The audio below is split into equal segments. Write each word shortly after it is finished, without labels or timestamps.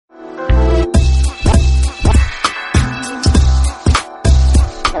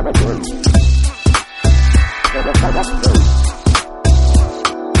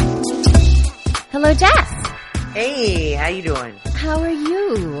you doing? How are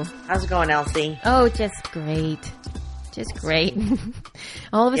you? How's it going, Elsie? Oh, just great. Just great.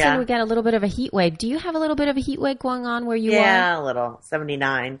 All of a sudden, we got a little bit of a heat wave. Do you have a little bit of a heat wave going on where you are? Yeah, a little.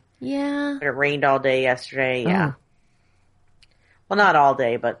 79. Yeah. But it rained all day yesterday. Yeah. Well, not all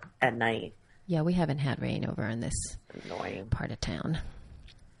day, but at night. Yeah, we haven't had rain over in this part of town.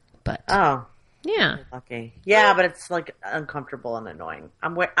 But yeah. Okay. Yeah, but it's like uncomfortable and annoying.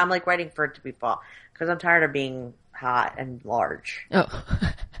 I'm like waiting for it to be fall because I'm tired of being hot and large. Oh.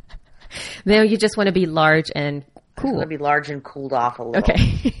 Now you just want to be large and cool. I want to be large and cooled off a little.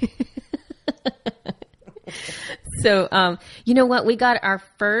 Okay. So, you know what? We got our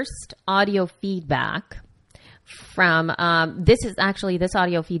first audio feedback from, this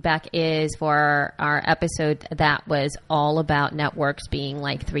audio feedback is for our episode that was all about networks being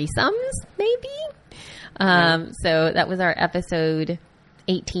like threesomes, maybe. So that was our episode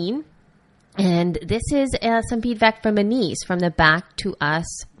 18. And this is some feedback from Anise from the Back to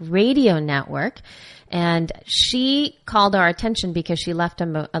Us radio network. And she called our attention because she left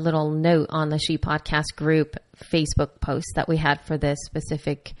a little note on the She Podcast group Facebook post that we had for this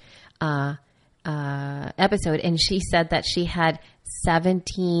specific episode. And she said that she had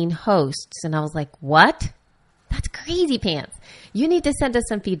 17 hosts. And I was like, what? That's crazy pants. You need to send us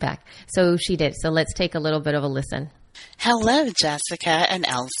some feedback. So she did. So let's take a little bit of a listen. Hello, Jessica and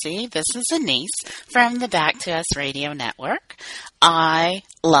Elsie. This is Anise from the Back to Us Radio Network. I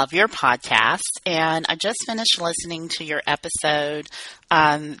love your podcast, and I just finished listening to your episode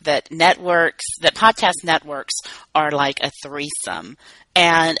that podcast networks are like a threesome.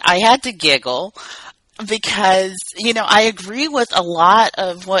 And I had to giggle because, I agree with a lot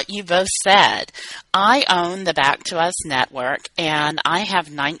of what you both said. I own the Back to Us network, and I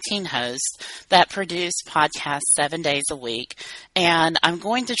have 19 hosts that produce podcasts 7 days a week. And I'm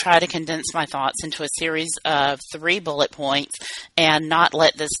going to try to condense my thoughts into a series of 3 bullet points and not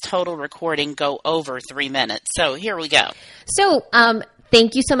let this total recording go over 3 minutes. So here we go. So,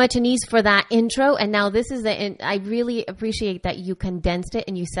 thank you so much, Anise, for that intro. And now this is I really appreciate that you condensed it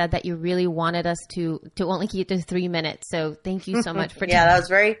and you said that you really wanted us to only keep it to 3 minutes. So thank you so much for that was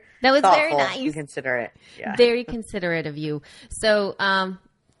very very nice. And considerate. Yeah. Very considerate of you. So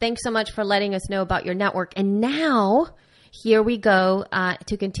thanks so much for letting us know about your network. And now here we go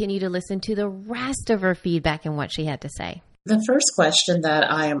to continue to listen to the rest of her feedback and what she had to say. The first question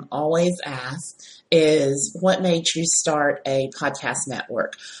that I am always asked is, what made you start a podcast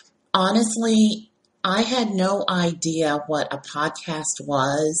network? Honestly, I had no idea what a podcast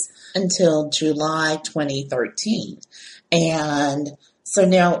was until July 2013. And so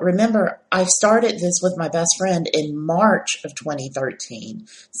now, remember, I started this with my best friend in March of 2013.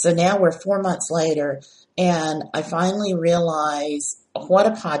 So now we're 4 months later, and I finally realized what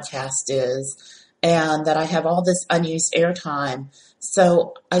a podcast is and that I have all this unused airtime.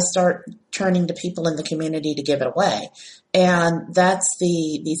 So I start turning to people in the community to give it away. And that's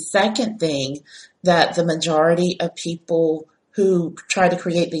the second thing that the majority of people who try to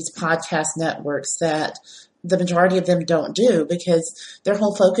create these podcast networks, that the majority of them don't do, because their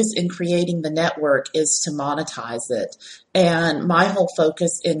whole focus in creating the network is to monetize it. And my whole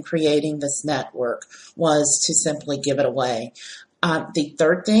focus in creating this network was to simply give it away. The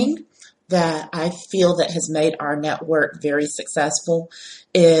third thing that I feel that has made our network very successful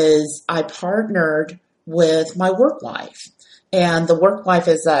is I partnered with my work wife. And the work wife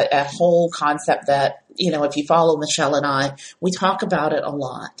is a whole concept that, if you follow Michelle and I, we talk about it a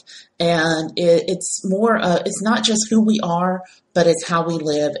lot. And it's more, it's not just who we are, but it's how we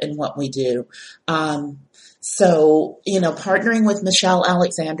live and what we do. So, partnering with Michelle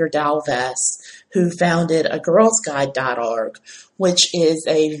Alexander Dalvest, who founded agirlsguide.org, which is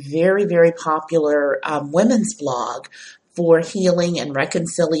a very, very popular women's blog for healing and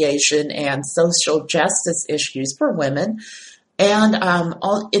reconciliation and social justice issues for women, and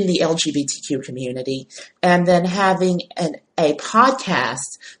all in the LGBTQ community, and then having a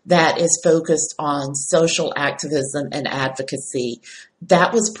podcast that is focused on social activism and advocacy.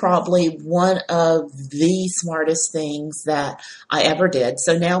 That was probably one of the smartest things that I ever did.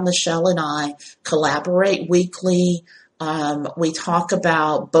 So now Michelle and I collaborate weekly. We talk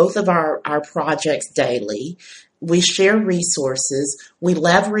about both of our projects daily. We share resources. We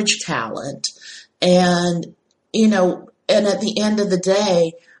leverage talent. And at the end of the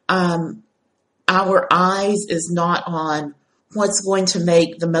day, our eyes is not on what's going to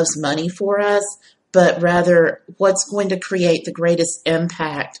make the most money for us, but rather what's going to create the greatest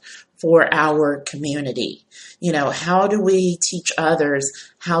impact for our community. How do we teach others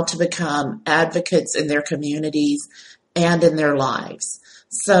how to become advocates in their communities and in their lives?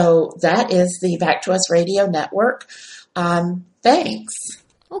 So that is the Back to Us Radio Network. Thanks.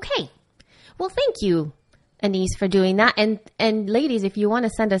 Okay. Well, thank you, Anise, for doing that. And ladies, if you want to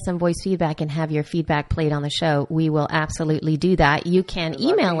send us some voice feedback and have your feedback played on the show, we will absolutely do that. You can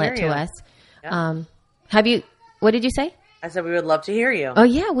email it to us. Yeah. What did you say? I said we would love to hear you. Oh,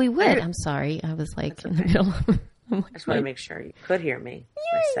 yeah, we would. I'm sorry. I was like in the middle. I just want to make sure you could hear me.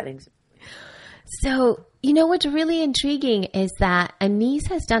 My settings. So, what's really intriguing is that Anise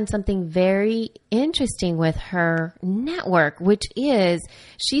has done something very interesting with her network, which is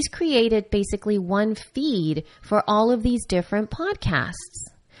she's created basically one feed for all of these different podcasts.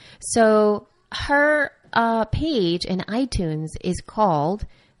 So her page in iTunes is called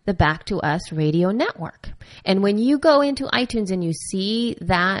the Back to Us Radio Network. And when you go into iTunes and you see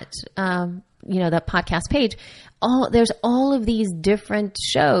that, the podcast page, there's all of these different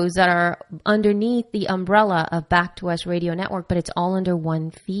shows that are underneath the umbrella of Back to Us Radio Network, but it's all under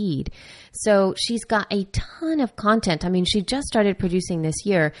one feed. So she's got a ton of content. I mean, she just started producing this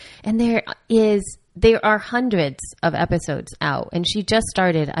year, and there are hundreds of episodes out, and she just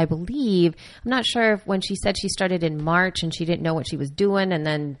started, I believe. I'm not sure if when she said she started in March and she didn't know what she was doing, and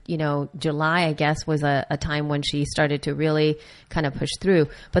then, July, I guess, was a time when she started to really kind of push through.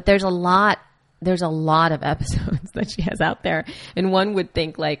 But there's a lot of episodes that she has out there. And one would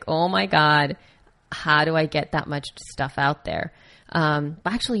think like, oh my God, how do I get that much stuff out there?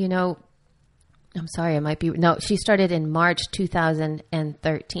 Actually, I'm sorry, she started in March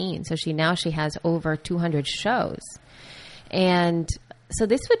 2013. So she has over 200 shows. And so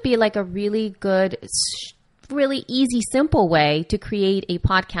this would be like a really good, really easy, simple way to create a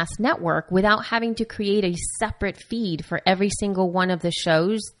podcast network without having to create a separate feed for every single one of the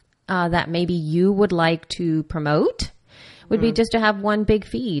shows that maybe you would like to promote. Would be just to have one big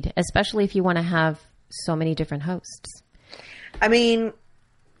feed, especially if you want to have so many different hosts. I mean,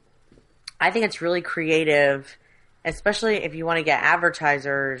 I think it's really creative, especially if you want to get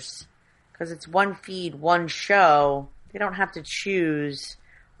advertisers, because it's one feed, one show. They don't have to choose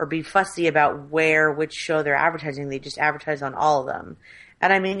or be fussy about which show they're advertising. They just advertise on all of them.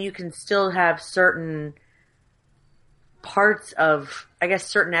 And I mean, you can still have certain parts of, I guess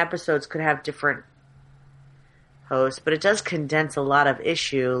certain episodes could have different hosts, but it does condense a lot of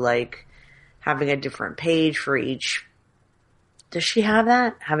issue, like having a different page for each. Does she have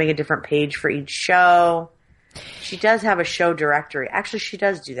that? Having a different page for each show? She does have a show directory. Actually, she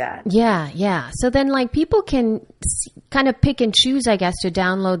does do that. Yeah. So then like people can kind of pick and choose, I guess, to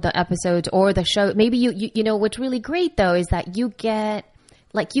download the episodes or the show. Maybe you know, what's really great though is that you get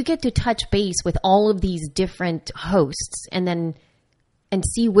to touch base with all of these different hosts and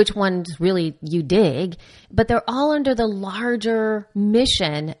see which ones really you dig, but they're all under the larger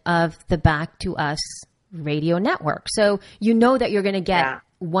mission of the Back to Us Radio Network. So you know that you're going to get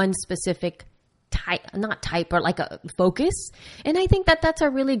one specific type or like a focus. And I think that that's a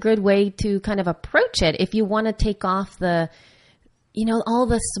really good way to kind of approach it. If you want to take off all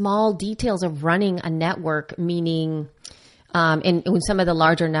the small details of running a network, meaning in some of the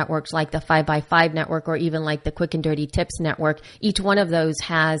larger networks like the 5x5 network or even like the Quick and Dirty Tips network, each one of those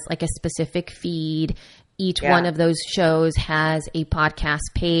has like a specific feed. Each one of those shows has a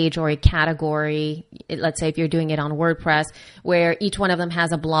podcast page or a category. Let's say if you're doing it on WordPress, where each one of them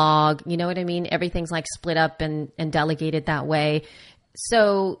has a blog. You know what I mean? Everything's like split up and delegated that way.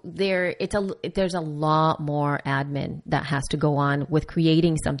 So there's a lot more admin that has to go on with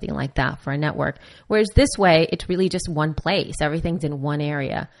creating something like that for a network. Whereas this way, it's really just one place. Everything's in one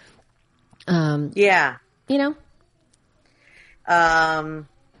area. Yeah. You know? I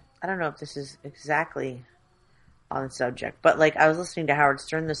don't know if this is exactly on the subject, but like I was listening to Howard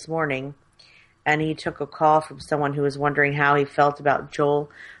Stern this morning and he took a call from someone who was wondering how he felt about Joel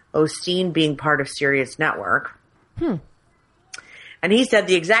Osteen being part of Sirius Network. And he said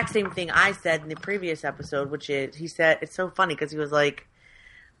the exact same thing I said in the previous episode, which is, he said, it's so funny because he was like,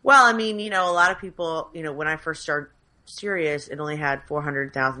 well, I mean, a lot of people, when I first started Sirius, it only had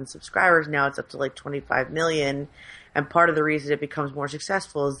 400,000 subscribers. Now it's up to like 25 million. And part of the reason it becomes more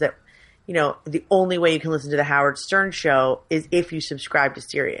successful is that, the only way you can listen to the Howard Stern show is if you subscribe to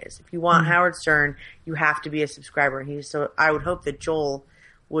Sirius. If you want Howard Stern, you have to be a subscriber. And so I would hope that Joel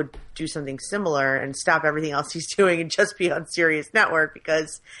would do something similar and stop everything else he's doing and just be on Sirius Network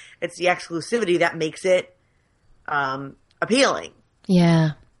because it's the exclusivity that makes it appealing.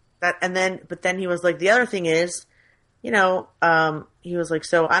 Yeah. But then he was like, the other thing is, he was like,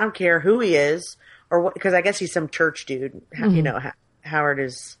 so I don't care who he is or what, because I guess he's some church dude. Howard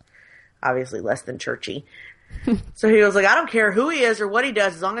is obviously less than churchy. So he was like, I don't care who he is or what he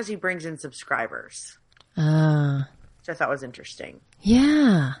does as long as he brings in subscribers. which I thought was interesting.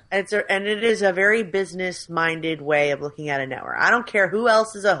 Yeah. And it is a very business-minded way of looking at a network. I don't care who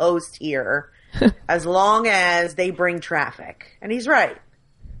else is a host here, as long as they bring traffic. And he's right.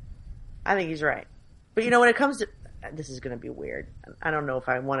 I think he's right. But, when it comes to... This is going to be weird. I don't know if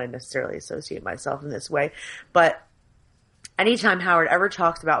I want to necessarily associate myself in this way, but anytime Howard ever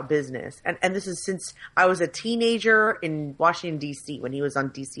talks about business, and this is since I was a teenager in Washington, D.C., when he was on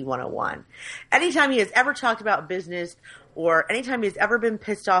D.C. 101, anytime he has ever talked about business or anytime he's ever been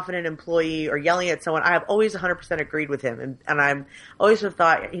pissed off at an employee or yelling at someone, I have always 100% agreed with him. And I'm always have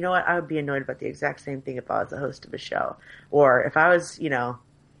thought, you know what, I would be annoyed about the exact same thing if I was the host of a show. Or if I was,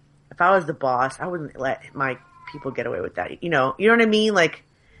 if I was the boss, I wouldn't let my people get away with that. You know what I mean? Like,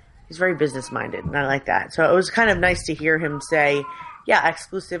 he's very business minded, and I like that. So it was kind of nice to hear him say, yeah,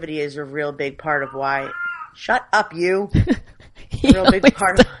 exclusivity is a real big part of why. Shut up, you. A real big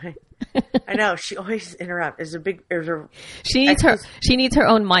part of why. I know, she always interrupts. She needs her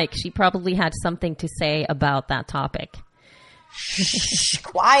own mic. She probably had something to say about that topic. Shh,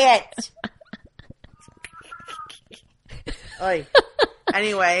 quiet. Oy.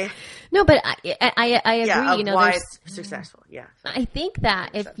 Anyway. No, but I agree. Yeah, why it's successful. Yeah. I think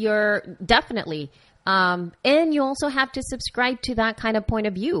that if you're definitely, and you also have to subscribe to that kind of point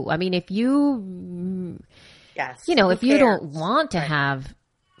of view. I mean, if you, yes, if you don't want to have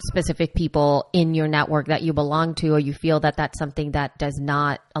specific people in your network that you belong to, or you feel that that's something that does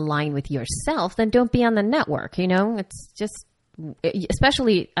not align with yourself, then don't be on the network. It's just,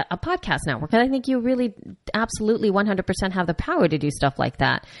 especially a podcast network. And I think you really absolutely 100% have the power to do stuff like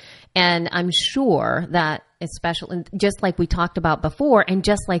that. And I'm sure that especially, just like we talked about before, and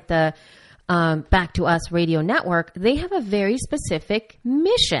just like the Back to Us radio network, they have a very specific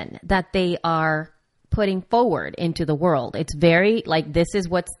mission that they are putting forward into the world. It's very like, this is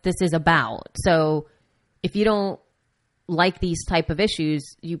what this is about. So if you don't like these type of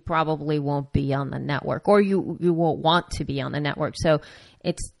issues, you probably won't be on the network, or you won't want to be on the network. So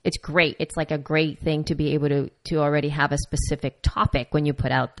it's great. It's like a great thing to be able to already have a specific topic when you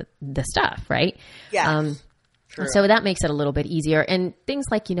put out the stuff, right? Yeah. So that makes it a little bit easier. And things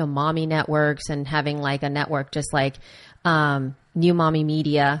like, mommy networks and having like a network just like New Mommy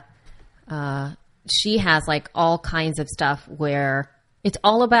Media, she has like all kinds of stuff where it's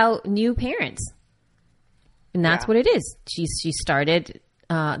all about new parents. And that's what it is. She started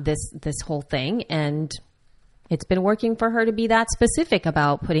this whole thing, and it's been working for her to be that specific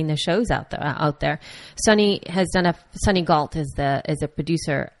about putting the shows out there. Sunny Galt is a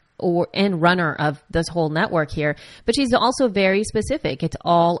producer and runner of this whole network here, but she's also very specific. It's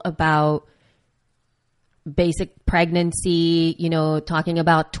all about basic pregnancy, talking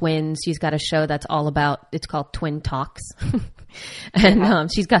about twins. She's got a show that's all about, it's called Twin Talks. And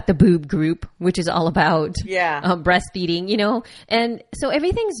she's got the boob group, which is all about breastfeeding, and so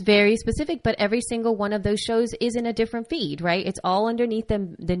everything's very specific, but every single one of those shows is in a different feed, right? It's all underneath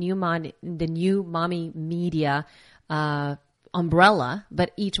the new Mommy Media umbrella,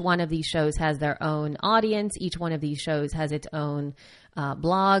 but each one of these shows has their own audience. Each one of these shows has its own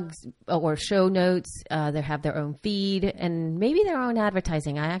blogs or show notes. They have their own feed and maybe their own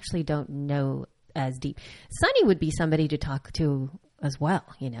advertising. I actually don't know as deep. Sunny would be somebody to talk to as well,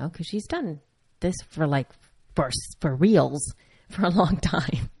 because she's done this for reals for a long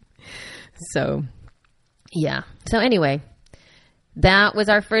time. So, yeah. So anyway, that was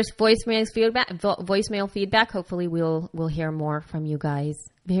our first voicemail feedback. Hopefully we'll hear more from you guys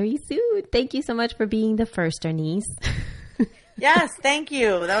very soon. Thank you so much for being the first, Ernest. Yes, thank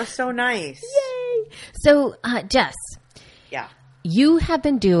you. That was so nice. Yay! So, Jess. Yeah. You have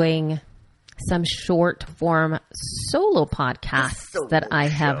been doing some short form solo podcasts that I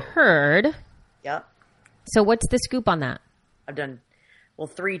have heard. Yep. So what's the scoop on that? I've done,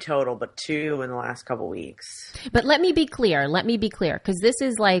 3 total, but 2 in the last couple weeks. But let me be clear, because this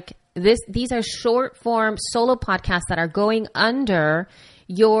is these are short form solo podcasts that are going under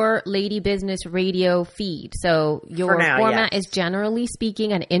your Lady Business radio feed. So your format is generally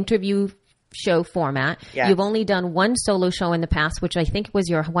speaking an interview show format. Yes. You've only done one solo show in the past, which I think was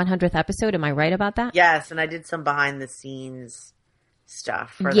your 100th episode. Am I right about that? Yes, and I did some behind the scenes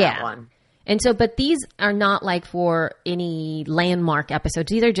stuff for that one. And so, but these are not like for any landmark episodes.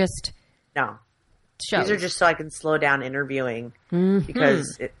 These are just shows. These are just so I can slow down interviewing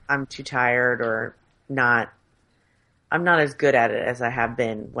because I'm too tired or not. I'm not as good at it as I have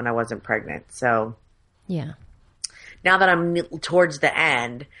been when I wasn't pregnant. So yeah. Now that I'm towards the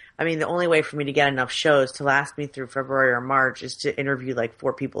end, the only way for me to get enough shows to last me through February or March is to interview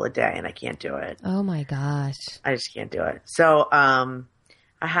 4 people a day, and I can't do it. Oh my gosh. I just can't do it. So,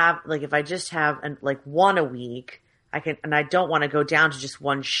 I have, if I just have one a week, I don't want to go down to just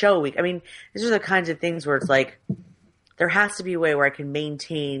one show a week. I mean, these are the kinds of things where it's like, there has to be a way where I can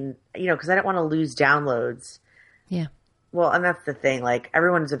maintain, because I don't want to lose downloads. Yeah. Well, and that's the thing. Like,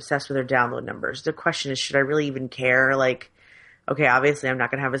 everyone's obsessed with their download numbers. The question is, should I really even care? Like, okay, obviously I'm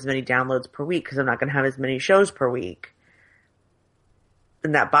not going to have as many downloads per week because I'm not going to have as many shows per week.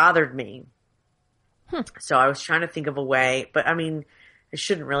 And that bothered me. So I was trying to think of a way, but I mean, it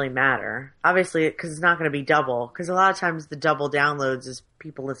shouldn't really matter. Obviously, because it's not going to be double. Because a lot of times the double downloads is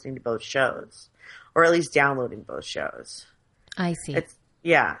people listening to both shows. Or at least downloading both shows. I see.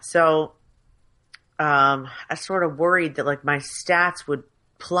 So I sort of worried that like my stats would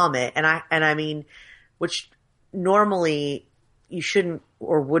plummet, and I mean, which normally you shouldn't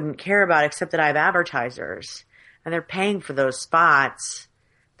or wouldn't care about, except that I have advertisers and they're paying for those spots,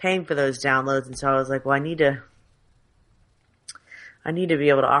 paying for those downloads, and so I was like, well, I need to be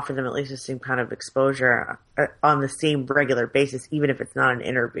able to offer them at least the same kind of exposure on the same regular basis, even if it's not an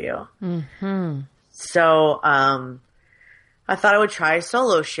interview. Mm-hmm. So, I thought I would try a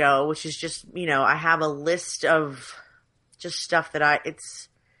solo show, which is just, I have a list of just stuff that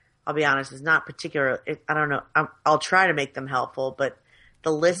I'll be honest, it's not particular. I don't know. I'll try to make them helpful, but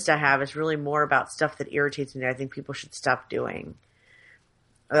the list I have is really more about stuff that irritates me that I think people should stop doing.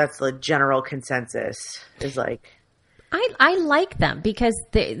 That's the general consensus is like. I like them because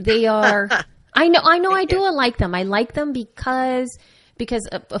they are, I know I do like them. I like them because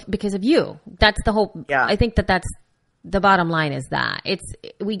of you. That's the whole, I think that's the bottom line is that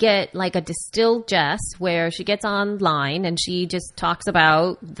we get like a distilled Jess where she gets online and she just talks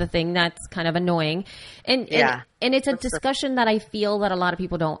about the thing that's kind of annoying. And it's a discussion that I feel that a lot of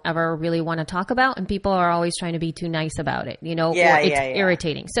people don't ever really want to talk about, and people are always trying to be too nice about it, or it's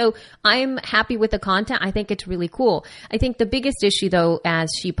irritating. So I'm happy with the content. I think it's really cool. I think the biggest issue though, as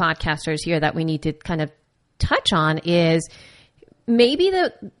she podcasters here that we need to kind of touch on is maybe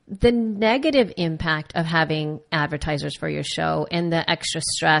the negative impact of having advertisers for your show and the extra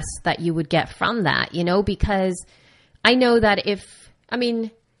stress that you would get from that, because I know that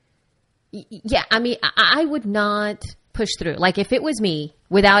I would not push through. Like if it was me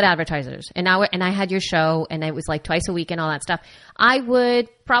without advertisers and I had your show and it was like twice a week and all that stuff, I would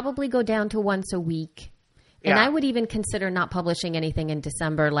probably go down to once a week. And I would even consider not publishing anything in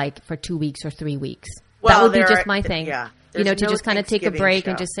December, like for 2 weeks or 3 weeks. Well, that would be just my thing. Yeah. To just kind of take a break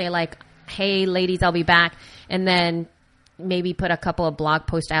and just say like, hey, ladies, I'll be back. And then maybe put a couple of blog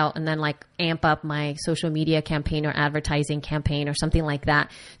posts out and then like amp up my social media campaign or advertising campaign or something like that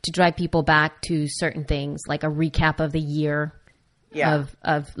to drive people back to certain things, like a recap of the year of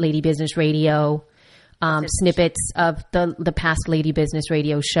Lady Business Radio, snippets of the past Lady Business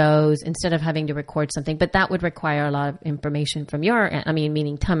Radio shows instead of having to record something. But that would require a lot of information from your end. I mean,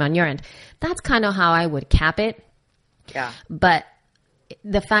 meaning time on your end. That's kind of how I would cap it. Yeah. But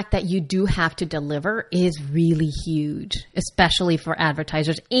the fact that you do have to deliver is really huge, especially for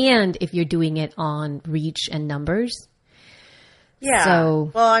advertisers and if you're doing it on reach and numbers. Yeah.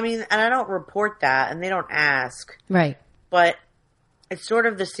 So, well, I mean, and I don't report that and they don't ask. Right. But it's sort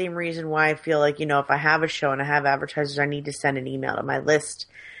of the same reason why I feel like, if I have a show and I have advertisers, I need to send an email to my list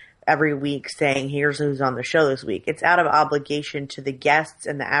every week saying, here's who's on the show this week. It's out of obligation to the guests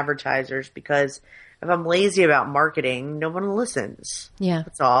and the advertisers because if I'm lazy about marketing, no one listens. Yeah.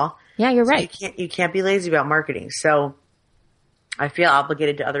 That's all. Yeah, you're right. You can't be lazy about marketing. So I feel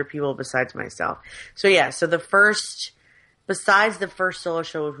obligated to other people besides myself. So besides the first solo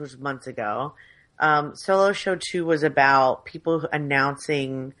show, which was months ago, solo show 2 was about people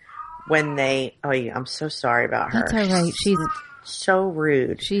announcing when I'm so sorry about her. That's all right. She's so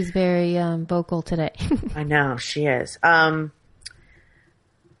rude. She's very vocal today. I know she is.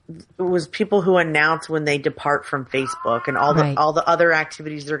 It was people who announce when they depart from Facebook and all the other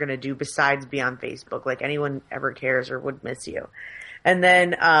activities they're going to do besides be on Facebook. Like anyone ever cares or would miss you. And then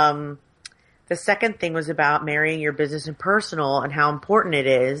the second thing was about marrying your business and personal and how important it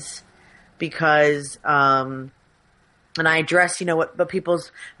is because and I address what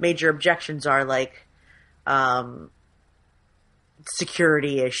people's major objections are, like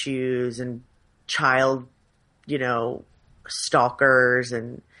security issues and child stalkers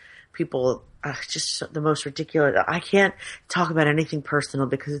and people, just the most ridiculous. I can't talk about anything personal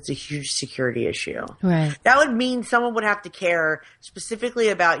because it's a huge security issue. Right. That would mean someone would have to care specifically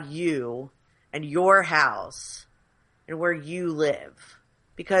about you and your house and where you live.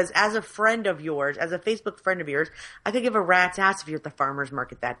 Because as a friend of yours, as a Facebook friend of yours, I could give a rat's ass if you're at the farmer's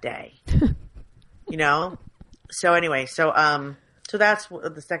market that day. So anyway, so that's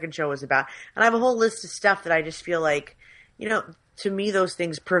what the second show was about. And I have a whole list of stuff that I just feel like, to me, those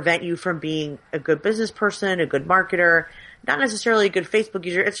things prevent you from being a good business person, a good marketer, not necessarily a good Facebook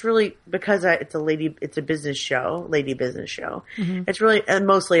user. It's really because it's a business show, lady business show. Mm-hmm. It's really and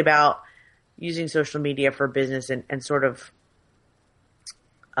mostly about using social media for business and sort of,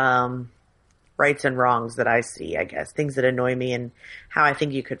 rights and wrongs that I see, I guess, things that annoy me and how I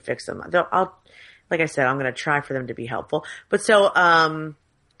think you could fix them. Like I said, I'm going to try for them to be helpful. But so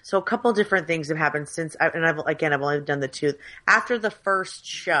a couple of different things have happened since, I've only done the 2. After the first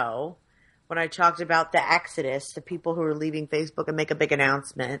show, when I talked about the exodus, the people who are leaving Facebook and make a big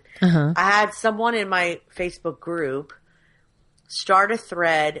announcement, I had someone in my Facebook group start a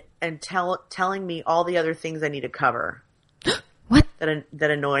thread and telling me all the other things I need to cover. What? That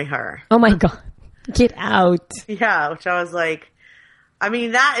annoy her. Oh my God. Get out. Yeah, which I was like,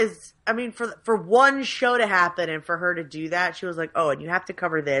 for one show to happen and for her to do that, she was like, oh, and you have to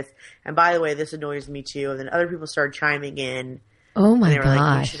cover this. And by the way, this annoys me too. And then other people started chiming in. Oh my God. And they were like,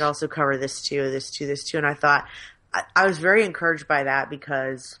 you gosh. should also cover this too, this too, this too. And I thought, I was very encouraged by that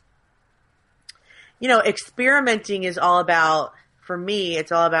because, experimenting is all about, for me,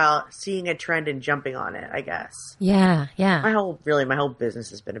 it's all about seeing a trend and jumping on it, I guess. Yeah, yeah. My whole business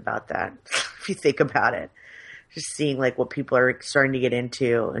has been about that, if you think about it. Just seeing like what people are starting to get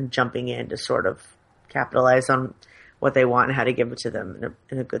into and jumping in to sort of capitalize on what they want and how to give it to them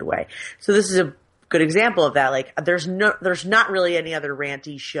in a good way. So this is a good example of that. Like there's not really any other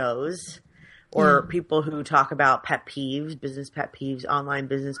ranty shows or people who talk about pet peeves, business pet peeves, online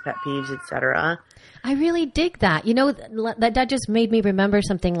business pet peeves, etc. I really dig that. That just made me remember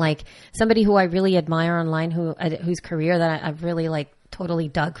something like somebody who I really admire online whose career that I've really totally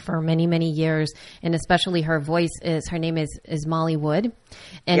dug for many, many years. And especially her name is Molly Wood.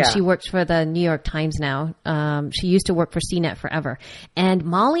 And she works for the New York Times now. She used to work for CNET forever. And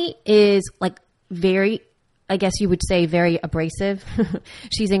Molly is very, I guess you would say, very abrasive.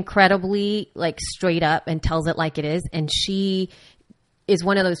 She's incredibly straight up and tells it like it is. And she is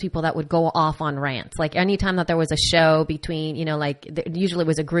one of those people that would go off on rants. Like anytime that there was a show between, usually it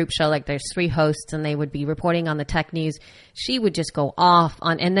was a group show, there's 3 hosts and they would be reporting on the tech news. She would just go off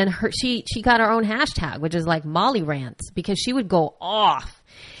on, and then she got her own hashtag, which is Molly Rants, because she would go off.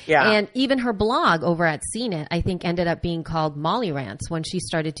 Yeah. And even her blog over at CNET, I think, ended up being called Molly Rants when she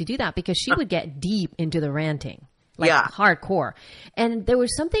started to do that, because she would get deep into the ranting. Hardcore. And there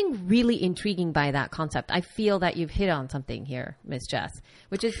was something really intriguing by that concept. I feel that you've hit on something here, Ms. Jess,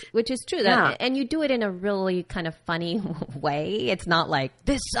 which is true. And you do it in a really kind of funny way. It's not like,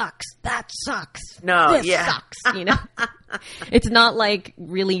 this sucks, that sucks, this sucks, It's not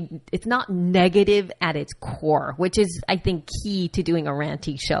it's not negative at its core, which is, I think, key to doing a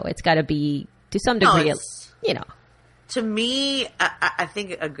ranty show. It's got to be, to some degree, To me, I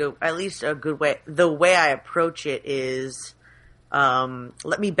think a good way, the way I approach it is,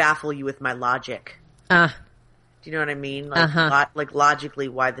 let me baffle you with my logic. Do you know what I mean? Logically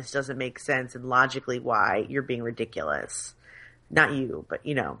why this doesn't make sense, and logically why you're being ridiculous. Not you, but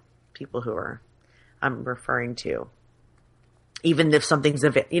people who I'm referring to. Even if something's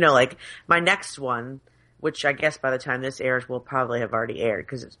my next one, which I guess by the time this airs will probably have already aired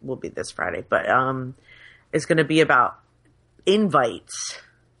because it will be this Friday, but is going to be about invites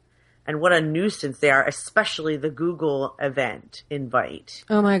and what a nuisance they are, especially the Google event invite.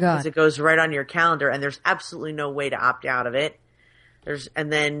 Oh my God. Because it goes right on your calendar and there's absolutely no way to opt out of it.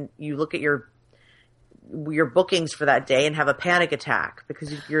 And then you look at your bookings for that day and have a panic attack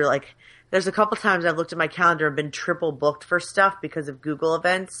because you're there's a couple times I've looked at my calendar and been triple booked for stuff because of Google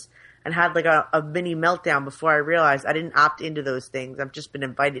events and had a mini meltdown before I realized I didn't opt into those things. I've just been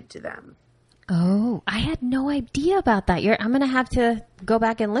invited to them. Oh, I had no idea about that. I'm going to have to go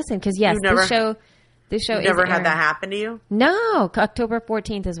back and listen because this show is never had that happen to you? No, October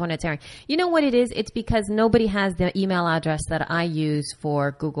 14th is when it's airing. You know what it is? It's because nobody has the email address that I use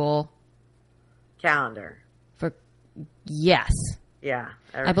for Google Calendar. Yes. Yeah.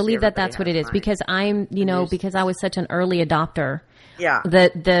 I believe that's what it is because I'm, because I was such an early adopter. Yeah.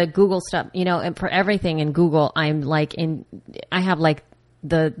 The Google stuff, and for everything in Google, I'm I have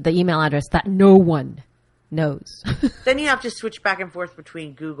the email address that no one knows. Then you have to switch back and forth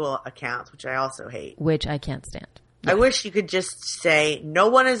between Google accounts, which I also hate. Which I can't stand. Yes. I wish you could just say, no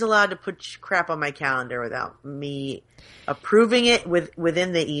one is allowed to put crap on my calendar without me approving it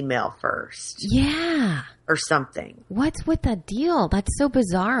within the email first. Yeah. Or something. What's with that deal? That's so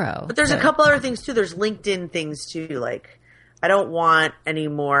bizarro. But there's a couple other things too. There's LinkedIn things too. I don't want any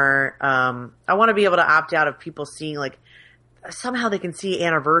more, I want to be able to opt out of people seeing somehow they can see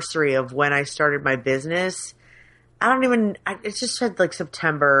anniversary of when I started my business. It just said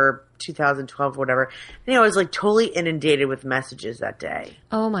September 2012 or whatever. And I was like totally inundated with messages that day.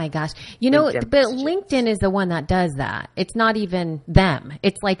 Oh my gosh. You know, LinkedIn but messages. LinkedIn is the one that does that. It's not even them.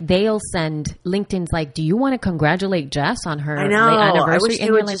 It's like they'll send, LinkedIn's like, do you want to congratulate Jess on her I know. late anniversary? I wish they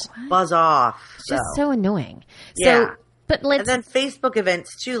and would you're like, just what? buzz off. It's just So. so annoying. Yeah. So, but let's, And then Facebook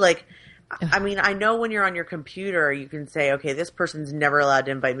events too. Like, I mean, I know when you're on your computer, you can say, okay, this person's never allowed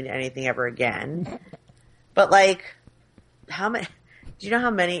to invite me to anything ever again. But like, how many, do you know how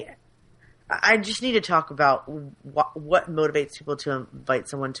many, I just need to talk about what motivates people to invite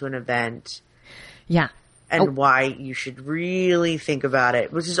someone to an event yeah. and why you should really think about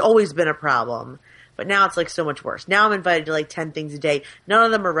it, which has always been a problem. But now it's like so much worse. Now I'm invited to like 10 things a day. None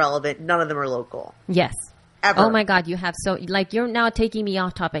of them are relevant. None of them are local. Yes. Ever. Oh my God, you have so, like, you're now taking me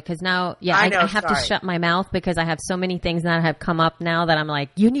off topic because now, yeah, I know, I have to sorry. shut my mouth because I have so many things that have come up now that I'm like,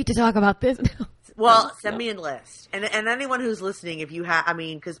 you need to talk about this now. Well, send me a list. And anyone who's listening, if you have, I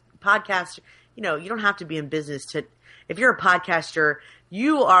mean, because podcasts, you know, you don't have to be in business to, if you're a podcaster,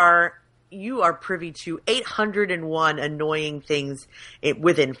 you are privy to 801 annoying things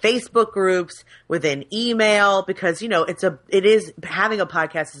within Facebook groups, within email, because, you know, having a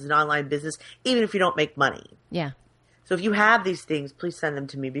podcast is an online business, even if you don't make money. Yeah. So if you have these things, please send them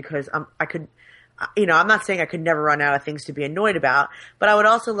to me because I could, you know, I'm not saying I could never run out of things to be annoyed about, but I would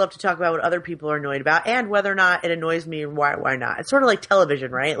also love to talk about what other people are annoyed about and whether or not it annoys me and why not. It's sort of like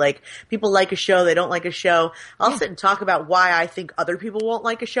television, right? Like people like a show, they don't like a show. I'll sit and talk about why I think other people won't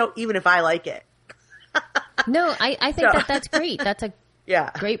like a show, even if I like it. No, I think that's great. That's a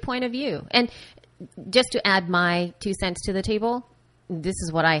Yeah. great point of view. And just to add my 2 cents to the table, this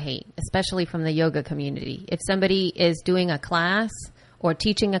is what I hate, especially from the yoga community. If somebody is doing a class or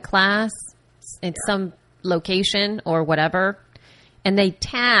teaching a class in some location or whatever, and they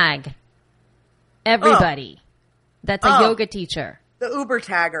tag everybody that's a yoga teacher. The Uber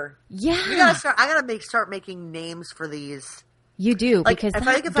tagger. Yeah. I gotta start making names for these. You do, Like, because if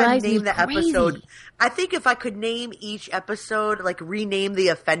that I drives me name the crazy. episode, I think if I could name each episode, like rename the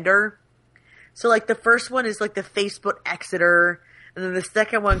offender. So like the first one is like the Facebook exeter, and then the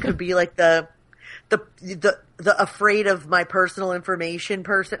second one could be like the afraid of my personal information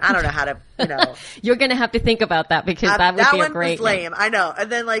person. I don't know how to, you know. You're going to have to think about that because that would be a one great was lame. name. I know. And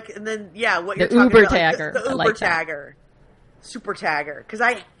then yeah, what The you're talking Uber about, like, tagger. the I Uber like that. tagger, super tagger. Because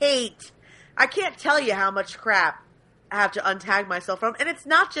I can't tell you how much crap I have to untag myself from, and it's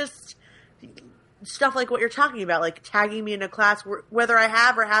not just stuff like what you're talking about, like tagging me in a class whether I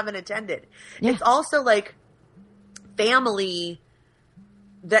have or haven't attended. Yeah. It's also like family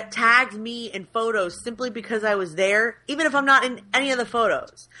that tagged me in photos simply because I was there, even if I'm not in any of the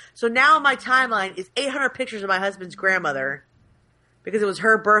photos. So now my timeline is 800 pictures of my husband's grandmother because it was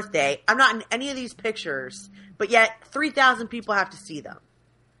her birthday. I'm not in any of these pictures, but yet 3,000 people have to see them.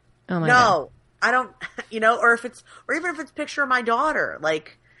 Oh my God. I don't, you know, or even if it's a picture of my daughter,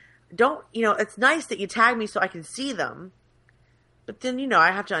 like, don't, you know, it's nice that you tag me so I can see them, but then, you know, I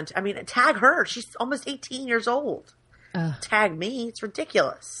have to, tag her. She's almost 18 years old. Tag me. It's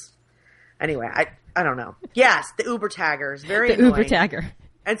ridiculous. Anyway, I don't know. Yes, the Uber tagger is very The Uber annoying. tagger.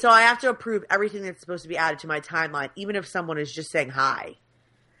 And so I have to approve everything that's supposed to be added to my timeline, even if someone is just saying hi.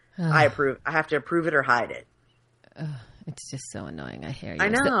 I approve. I have to approve it or hide it. It's just so annoying. I hear you. I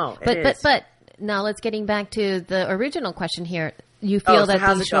know. But now let's getting back to the original question here. You feel that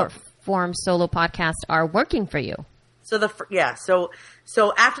how's these it go? short form solo podcasts are working for you? So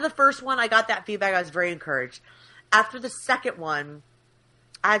so after the first one, I got that feedback. I was very encouraged. After the second one,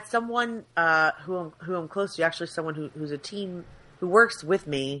 I had someone who I'm close to, actually someone who's a team who works with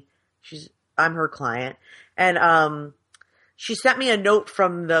me. I'm her client, and she sent me a note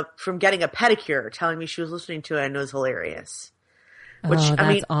from getting a pedicure, telling me she was listening to it and it was hilarious. Which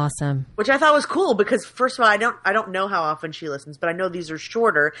that's awesome. Which I thought was cool because first of all, I don't know how often she listens, but I know these are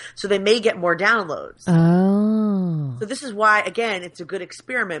shorter, so they may get more downloads. Oh. So this is why, again, it's a good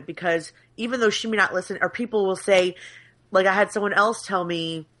experiment because even though she may not listen, or people will say, like I had someone else tell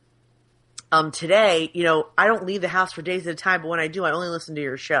me today, you know, I don't leave the house for days at a time, but when I do, I only listen to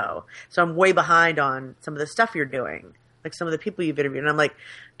your show. So I'm way behind on some of the stuff you're doing, like some of the people you've interviewed. And I'm like,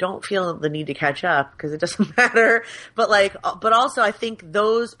 don't feel the need to catch up because it doesn't matter. But also I think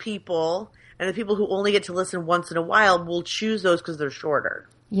those people and the people who only get to listen once in a while will choose those because they're shorter.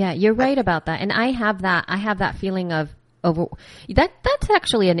 Yeah, you're right about that. And I have that feeling of that's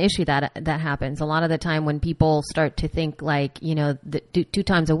actually an issue that happens a lot of the time when people start to think like, you know, 2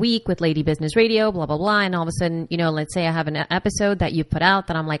 times a week with Lady Business Radio, blah, blah, blah. And all of a sudden, you know, let's say I have an episode that you put out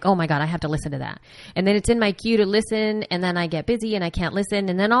that I'm like, oh my God, I have to listen to that. And then it's in my queue to listen. And then I get busy and I can't listen.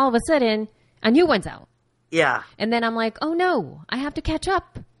 And then all of a sudden a new one's out. Yeah. And then I'm like, oh no, I have to catch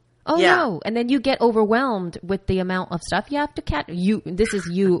up. Oh Yeah. no. And then you get overwhelmed with the amount of stuff you have to catch. This is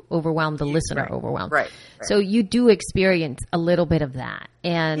you overwhelmed, the listener overwhelmed. Right. So you do experience a little bit of that.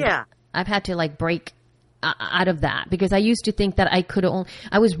 And Yeah. I've had to like break out of that because I used to think that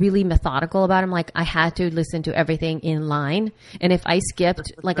I was really methodical about it. I'm like, I had to listen to everything in line. And if I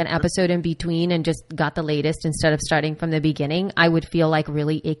skipped like an episode in between and just got the latest instead of starting from the beginning, I would feel like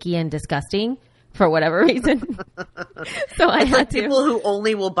really icky and disgusting for whatever reason. So I had to. People who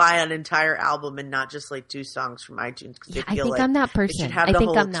only will buy an entire album and not just like 2 songs from iTunes because they I feel think like I'm that they person. should have I the think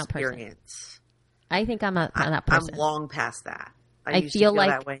whole I'm that person. experience. I think I'm not that person. I'm long past that. I used to feel like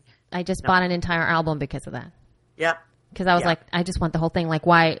that way. I just bought an entire album because of that. Yep. Because I was like, I just want the whole thing. Like,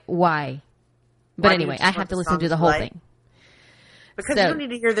 why? But Why do you anyway, just I want have to the listen to songs the whole you like? thing. Because So- you don't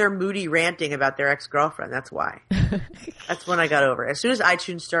need to hear their moody ranting about their ex-girlfriend. That's why. That's when I got over it. As soon as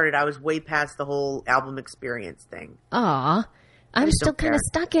iTunes started, I was way past the whole album experience thing. Aw, I'm just still don't kind of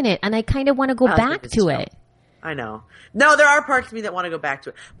care. stuck in it, and I kind of want to go I back think it's to dumb. it. I know. No, there are parts of me that want to go back to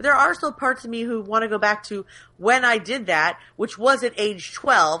it. But there are still parts of me who want to go back to when I did that, which was at age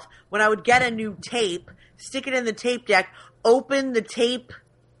 12, when I would get a new tape, stick it in the tape deck, open the tape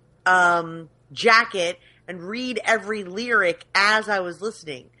jacket, and read every lyric as I was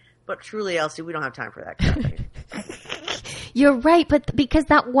listening. But truly, Elsie, we don't have time for that kind of thing. You're right, but because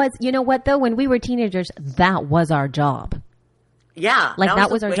that was, you know what though, when we were teenagers, that was our job. Yeah. Like,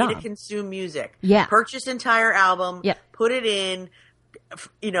 that was the our way job. to consume music. Yeah. Purchase entire album. Yeah. Put it in,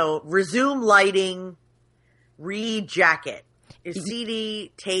 resume lighting, read jacket.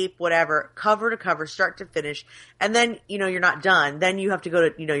 CD, tape, whatever, cover to cover, start to finish. And then, you're not done. Then you have to go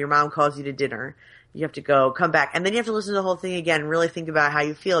to, your mom calls you to dinner. You have to go, come back. And then you have to listen to the whole thing again and really think about how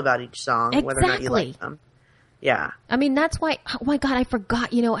you feel about each song, whether or not you like them. Yeah. I mean, that's why, oh my God, I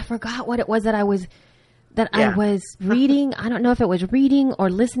forgot what it was that I was reading. I don't know if it was reading or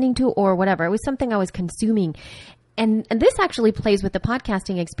listening to or whatever. It was something I was consuming. And this actually plays with the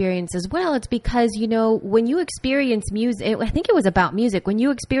podcasting experience as well. It's because, when you experience music, I think it was about music. When you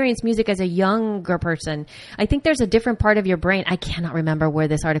experience music as a younger person, I think there's a different part of your brain. I cannot remember where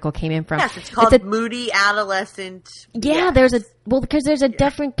this article came in from. Yes, it's called moody adolescent. Yeah, yes. because there's a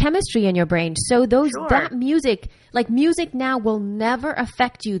different chemistry in your brain. So that music, like music now will never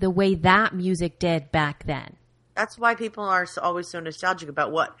affect you the way that music did back then. That's why people are always so nostalgic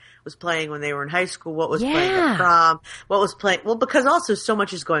about what was playing when they were in high school, what was playing at prom, what was playing. Well, because also so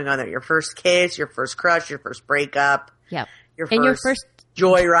much is going on there. Your first kiss, your first crush, your first breakup. Yep. Your first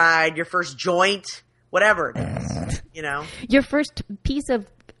joyride, your first joint, whatever it is, Your first piece of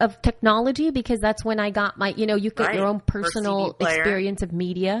technology, because that's when I got my, you get your own personal experience of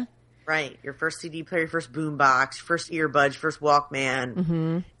media. Right. Your first CD player, your first boombox, first earbuds, first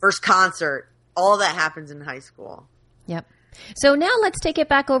Walkman, first concert. All that happens in high school. Yep. So now let's take it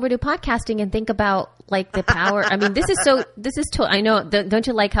back over to podcasting and think about like the power. I mean, I know, don't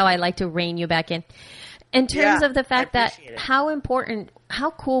you like how I like to rein you back in terms of the fact that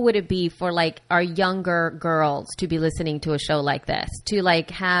how cool would it be for like our younger girls to be listening to a show like this, to like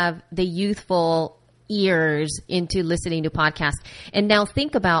have the youthful ears into listening to podcasts. And now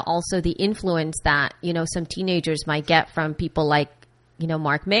think about also the influence that, some teenagers might get from people like,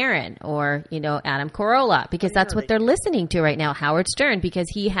 Mark Maron or, Adam Carolla, because that's what they're listening to right now. Howard Stern, because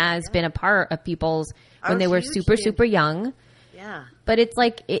he has been a part of people's when they were super, super young. Yeah. But it's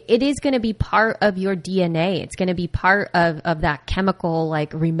like, it is going to be part of your DNA. It's going to be part of that chemical,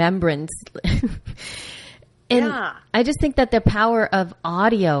 like, remembrance. And I just think that the power of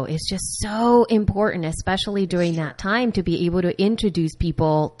audio is just so important, especially during that time, to be able to introduce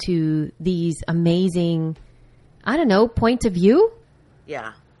people to these amazing, points of view.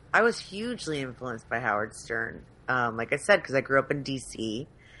 Yeah. I was hugely influenced by Howard Stern. Like I said, because I grew up in D.C.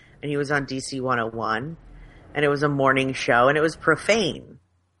 and he was on D.C. 101, and it was a morning show, and it was profane.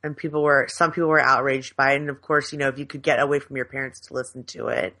 And some people were outraged by it. And of course, if you could get away from your parents to listen to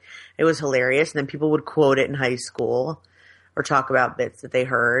it, it was hilarious. And then people would quote it in high school or talk about bits that they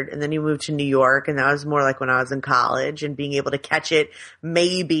heard. And then you moved to New York, and that was more like when I was in college and being able to catch it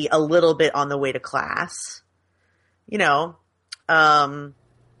maybe a little bit on the way to class,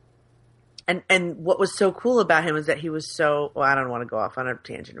 And what was so cool about him is that he was so, I don't want to go off on a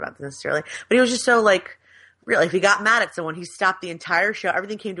tangent about this necessarily, but he was just so like, really, if he got mad at someone, he stopped the entire show.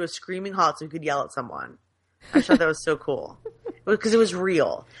 Everything came to a screaming halt so he could yell at someone. I thought that was so cool. Because it was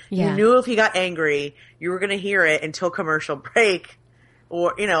real. Yeah. You knew if he got angry, you were going to hear it until commercial break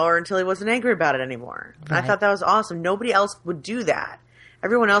or until he wasn't angry about it anymore. Right. And I thought that was awesome. Nobody else would do that.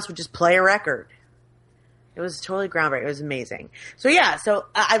 Everyone else would just play a record. It was totally groundbreaking. It was amazing. So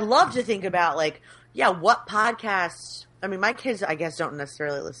I love to think about like, Yeah, what podcasts? I mean, my kids, I guess, don't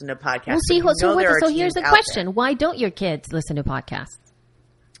necessarily listen to podcasts. Well, see, but so here's teens the out question: there. why don't your kids listen to podcasts?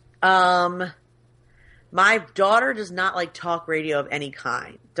 My daughter does not like talk radio of any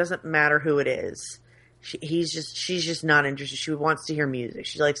kind. Doesn't matter who it is. She's just not interested. She wants to hear music.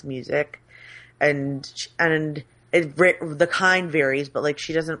 She likes music, and the kind varies, but like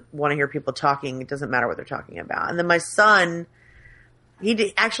she doesn't want to hear people talking. It doesn't matter what they're talking about. And then my son, he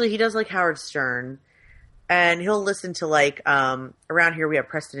does like Howard Stern, and he'll listen to like around here we have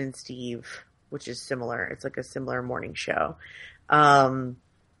Preston and Steve, which is similar. It's like a similar morning show. He'll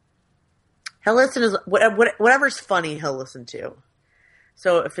listen to whatever's funny. He'll listen to.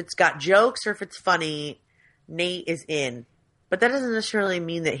 So if it's got jokes or if it's funny, Nate is in. But that doesn't necessarily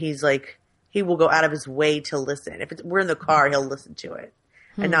mean that he will go out of his way to listen. If we're in the car, he'll listen to it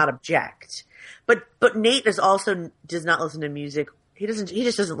and not object. But Nate does not listen to music. He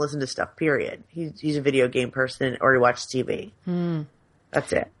just doesn't listen to stuff, period. He's a video game person or he watches TV.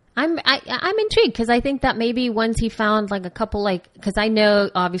 That's it. I'm intrigued because I think that maybe once he found like a couple because I know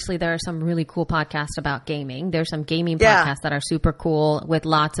obviously there are some really cool podcasts about gaming. There's some gaming podcasts that are super cool with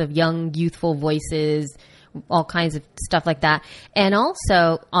lots of young, youthful voices, all kinds of stuff like that. And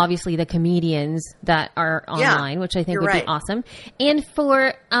also obviously the comedians that are online, which I think would be awesome. And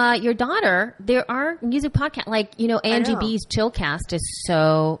for your daughter, there are music podcasts like, Angie B's Chillcast is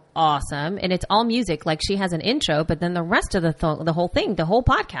so awesome. And it's all music. Like she has an intro, but then the rest of the whole thing, the whole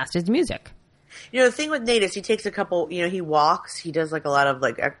podcast is music. The thing with Nate is he takes a couple, he walks, he does like a lot of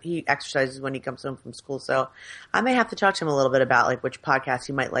he exercises when he comes home from school. So I may have to talk to him a little bit about like which podcast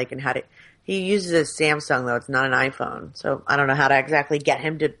he might like and how to. He uses a Samsung though; it's not an iPhone, so I don't know how to exactly get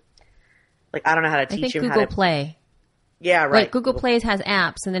him to. I don't know how to teach him Google how to Play. Yeah, right. Google Play has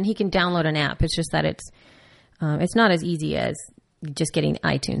apps, and then he can download an app. It's just that it's not as easy as just getting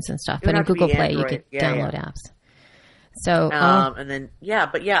iTunes and stuff. But in Google Play, you could download apps. So, and then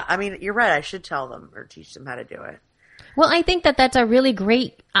I mean, you're right. I should tell them or teach them how to do it. Well, I think that's a really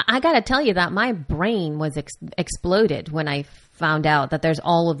great. I got to tell you that my brain was exploded when I found out that there's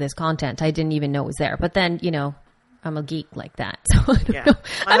all of this content. I didn't even know it was there. But then, I'm a geek like that. So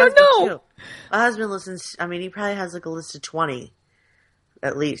I don't know. Too. My husband listens. I mean, he probably has like a list of 20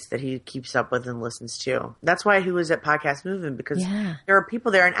 at least that he keeps up with and listens to. That's why he was at Podcast Movement because there are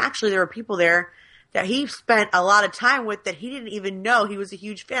people there. And actually there are people there that he spent a lot of time with that he didn't even know he was a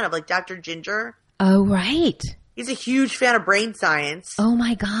huge fan of, like Dr. Ginger. Oh, right. He's a huge fan of brain science. Oh,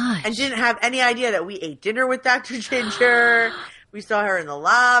 my gosh. And didn't have any idea that we ate dinner with Dr. Ginger. We saw her in the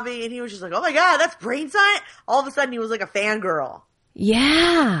lobby, and he was just like, oh, my God, that's brain science? All of a sudden, he was like a fangirl.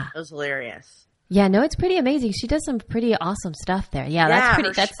 Yeah. It was hilarious. Yeah, no, it's pretty amazing. She does some pretty awesome stuff there. Yeah, that's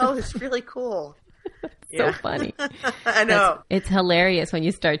pretty. Her show is really cool. So funny. I know. It's hilarious when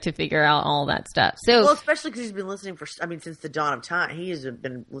you start to figure out all that stuff. So, well, especially because he's been listening since the dawn of time. He has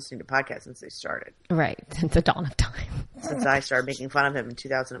been listening to podcasts since they started. Right. Since the dawn of time. Since I started making fun of him in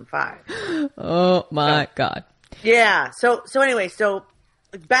 2005. Oh, my God. Yeah. So anyway,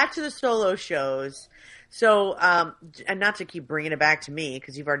 back to the solo shows. So, and not to keep bringing it back to me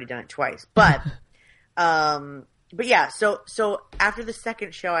because you've already done it twice, but yeah, so after the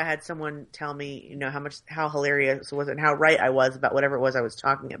second show, I had someone tell me, how hilarious it was and how right I was about whatever it was I was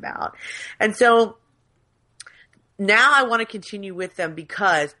talking about. And so now I want to continue with them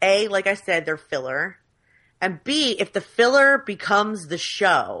because A, like I said, they're filler. And B, if the filler becomes the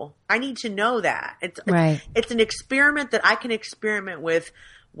show, I need to know that. It's an experiment that I can experiment with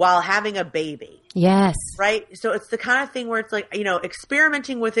while having a baby. Yes. Right? So it's the kind of thing where it's like,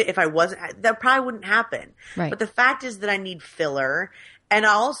 experimenting with it, if I wasn't, that probably wouldn't happen. Right. But the fact is that I need filler. And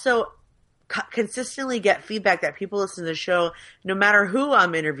I also consistently get feedback that people listen to the show no matter who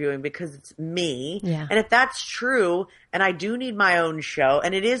I'm interviewing because it's me. Yeah. And if that's true, and I do need my own show,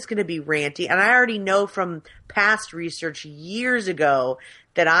 and it is going to be ranty, and I already know from past research years ago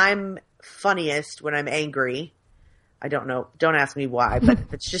that I'm funniest when I'm angry. I don't know. Don't ask me why, but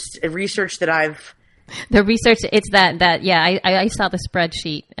it's just a research that I've... The research, it's that yeah, I saw the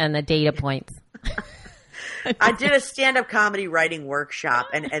spreadsheet and the data points. I did a stand-up comedy writing workshop,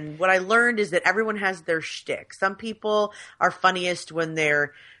 and what I learned is that everyone has their shtick. Some people are funniest when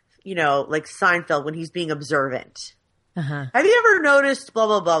they're, like Seinfeld, when he's being observant. Uh-huh. Have you ever noticed blah,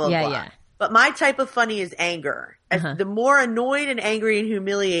 blah, blah, blah, blah? Yeah. But my type of funny is anger. The more annoyed and angry and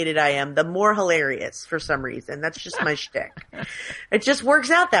humiliated I am, the more hilarious for some reason. That's just my shtick. It just works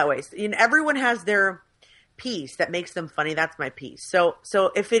out that way. Everyone has their piece that makes them funny. That's my piece. So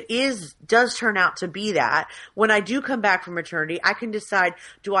if it does turn out to be that, when I do come back from maternity, I can decide,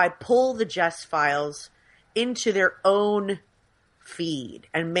 do I pull the Jess Files into their own feed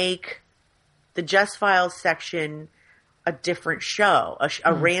and make the Jess Files section a different show,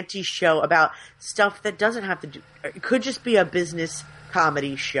 a ranty show about stuff that doesn't have to do, it could just be a business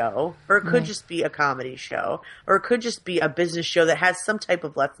comedy show, or it could just be a comedy show, or it could just be a business show that has some type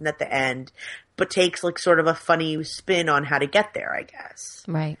of lesson at the end, but takes like sort of a funny spin on how to get there, I guess.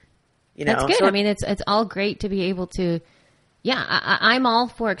 Right. You know, that's good. so I mean, it's all great to be able to, I'm all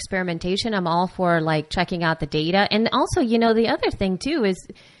for experimentation. I'm all for like checking out the data. And also, you know, the other thing too is,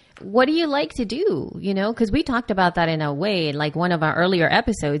 what do you like to do? You know, because we talked about that in a way, like one of our earlier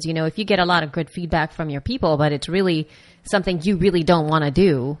episodes, you know, if you get a lot of good feedback from your people, but it's really something you really don't want to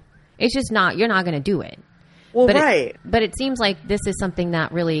do, it's just not, you're not going to do it. Well, but right. But it seems like this is something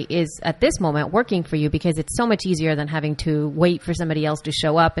that really is at this moment working for you, because it's so much easier than having to wait for somebody else to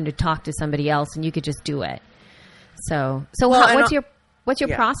show up and to talk to somebody else, and you could just do it. So what's your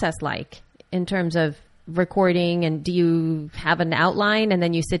process like in terms of recording, and do you have an outline and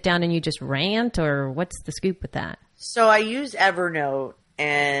then you sit down and you just rant, or what's the scoop with that? So I use Evernote,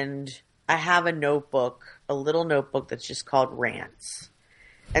 and I have a notebook, a little notebook that's just called Rants.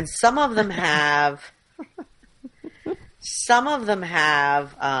 And some of them have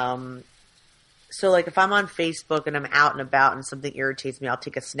so like if I'm on Facebook and I'm out and about and something irritates me, I'll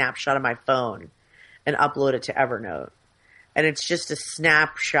take a snapshot of my phone and upload it to Evernote. And it's just a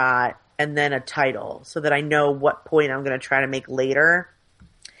snapshot and then a title so that I know what point I'm going to try to make later.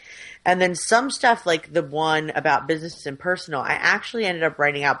 And then some stuff like the one about business and personal, I actually ended up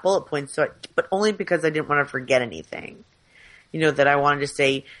writing out bullet points, but only because I didn't want to forget anything. You know, that I wanted to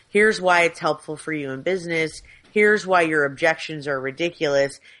say, here's why it's helpful for you in business. Here's why your objections are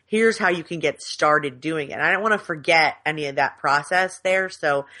ridiculous. Here's how you can get started doing it. And I don't want to forget any of that process there.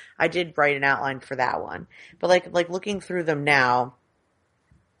 So I did write an outline for that one. But like looking through them now,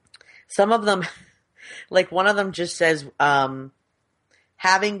 some of them, like one of them just says,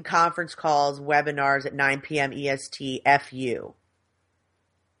 having conference calls, webinars at 9 p.m. EST, FU.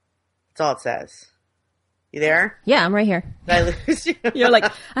 That's all it says. You there? Yeah, I'm right here. Did I lose you? You're like,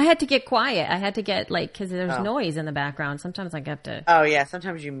 I had to get quiet. I had to get like, because there's noise in the background. Sometimes I have to. Oh yeah,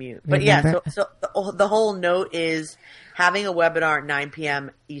 sometimes you mute. But remember? yeah, so the whole note is having a webinar at 9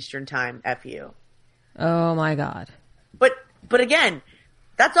 p.m. Eastern Time, FU. Oh my God. But again,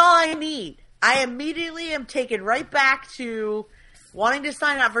 that's all I need. I immediately am taken right back to wanting to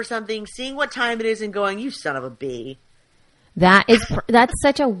sign up for something, seeing what time it is, and going, you son of a bee. That's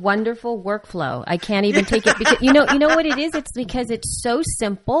such a wonderful workflow. I can't even take it because you know what it is. It's because it's so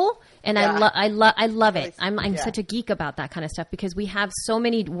simple, and I love it. I'm such a geek about that kind of stuff because we have so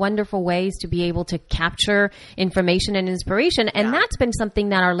many wonderful ways to be able to capture information and inspiration, and that's been something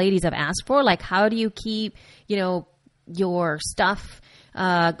that our ladies have asked for. Like, how do you keep your stuff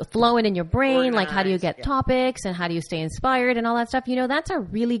flowing in your brain? Organized, like how do you get topics, and how do you stay inspired and all that stuff? That's a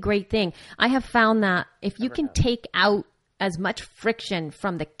really great thing. I have found that if you can take out as much friction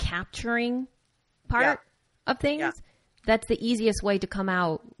from the capturing part of things, that's the easiest way to come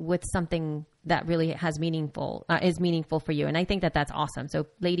out with something that really is meaningful for you. And I think that that's awesome. So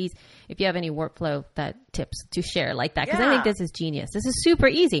ladies, if you have any workflow tips to share like that, because I think this is genius. This is super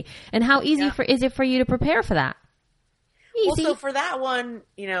easy. And how easy is it for you to prepare for that? Easy. Well, so for that one,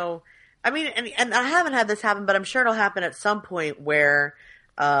 I mean, and I haven't had this happen, but I'm sure it'll happen at some point where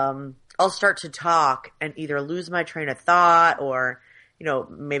I'll start to talk and either lose my train of thought or,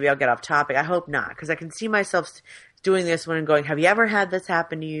 maybe I'll get off topic. I hope not, because I can see myself doing this one and going, have you ever had this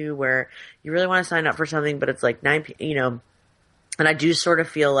happen to you where you really want to sign up for something, but it's like 9 p.m., and I do sort of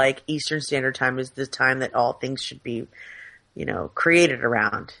feel like Eastern Standard Time is the time that all things should be, created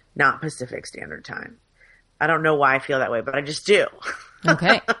around, not Pacific Standard Time. I don't know why I feel that way, but I just do.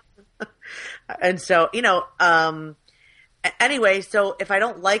 Okay. And so, anyway, so if I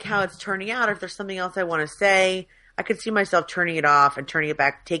don't like how it's turning out, or if there's something else I want to say, I could see myself turning it off and turning it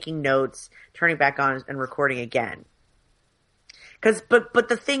back, taking notes, turning it back on and recording again. But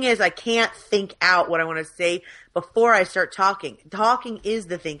the thing is, I can't think out what I want to say before I start talking. Talking is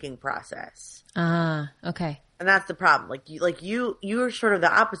the thinking process. Okay. And that's the problem. You're sort of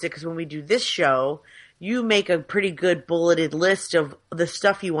the opposite, because when we do this show, you make a pretty good bulleted list of the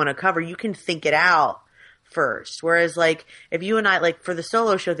stuff you want to cover. You can think it out first. Whereas if you and I, for the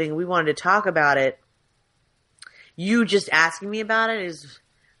solo show thing, we wanted to talk about it, you just asking me about it is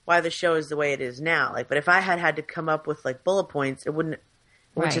why the show is the way it is now. But if I had to come up with bullet points, it wouldn't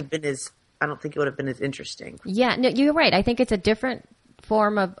have been I don't think it would have been as interesting. Yeah, no, you're right. I think it's a different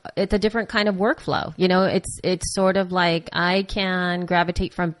kind of workflow. It's sort of like I can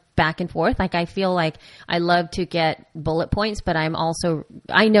gravitate from back and forth. Like I feel like I love to get bullet points, but I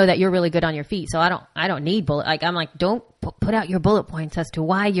know that you're really good on your feet. So I don't need I'm like, don't put out your bullet points as to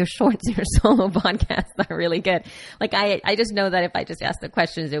why your shorts, your solo podcasts are really good. Like I just know that if I just ask the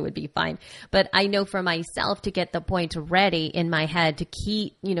questions, it would be fine. But I know for myself to get the points ready in my head to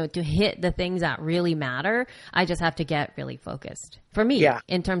keep, to hit the things that really matter, I just have to get really focused for me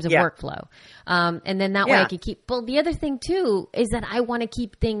in terms of workflow. And then that way I can keep, well, the other thing too is that I want to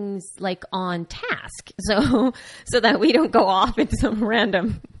keep things like on task. So that we don't go off into some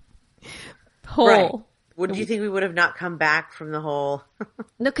random hole. Right. Would you think we would have not come back from the whole?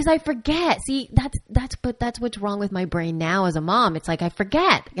 No, because I forget. See, that's what's wrong with my brain now as a mom. It's like I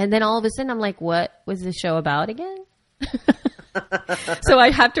forget, and then all of a sudden I'm like, "What was this show about again?" So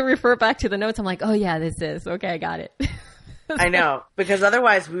I have to refer back to the notes. I'm like, "Oh yeah, this is okay. I got it." I know, because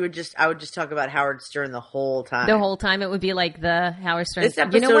otherwise I would just talk about Howard Stern the whole time. The whole time it would be like the Howard Stern. This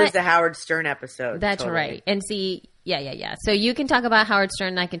episode is the Howard Stern episode. That's totally right. And see, yeah. So you can talk about Howard Stern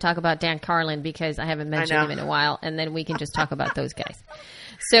and I can talk about Dan Carlin because I haven't mentioned him in a while, and then we can just talk about those guys.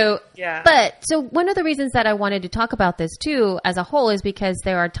 So, so one of the reasons that I wanted to talk about this too as a whole is because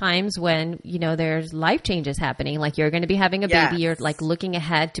there are times when, there's life changes happening. Like you're going to be having a baby. You're like looking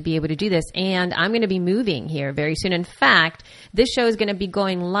ahead to be able to do this. And I'm going to be moving here very soon. In fact, this show is going to be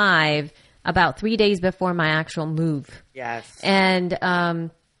going live about 3 days before my actual move. Yes. And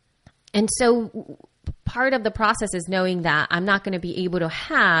so part of the process is knowing that I'm not going to be able to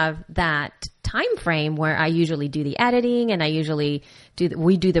have that time frame where I usually do the editing and I usually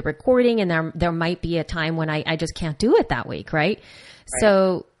we do the recording, and there might be a time when I just can't do it that week, right?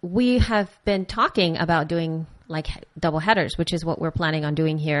 So we have been talking about doing like double headers, which is what we're planning on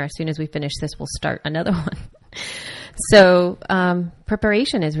doing here. As soon as we finish this, we'll start another one. So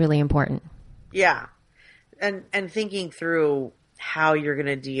preparation is really important. Yeah. And thinking through how you're going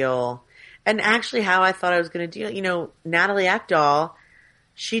to deal. And actually how I thought I was going to deal. Natalie Ekdahl,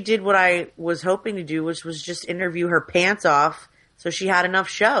 she did what I was hoping to do, which was just interview her pants off so she had enough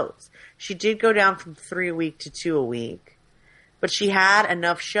shows. She did go down from 3 a week to 2 a week, but she had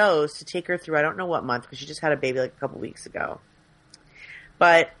enough shows to take her through, I don't know what month, because she just had a baby like a couple weeks ago.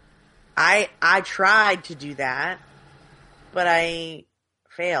 But I tried to do that, but I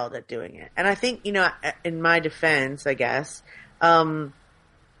failed at doing it. And I think, in my defense, I guess,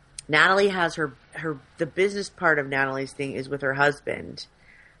 Natalie has the business part of Natalie's thing is with her husband,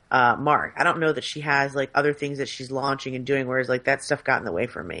 Mark. I don't know that she has like other things that she's launching and doing, whereas like that stuff got in the way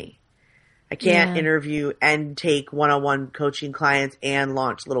for me. I can't interview and take one-on-one coaching clients and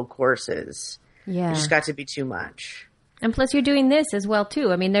launch little courses. Yeah. It just got to be too much. And plus you're doing this as well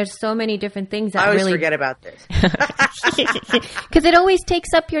too. I mean, there's so many different things that I always forget about this. Because it always takes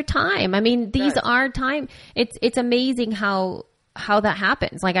up your time. I mean, these are time. It's amazing how that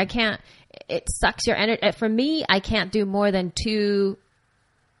happens. Like it sucks your energy. For me, I can't do more than 2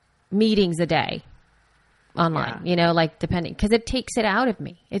 meetings a day online, like depending, because it takes it out of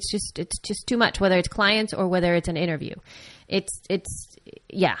me. It's just too much, whether it's clients or whether it's an interview. It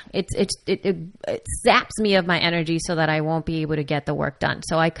zaps me of my energy so that I won't be able to get the work done.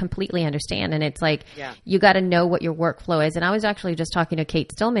 So I completely understand. And it's like, you got to know what your workflow is. And I was actually just talking to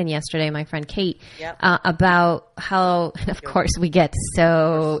Kate Stillman yesterday, my friend Kate, about how, and of course we get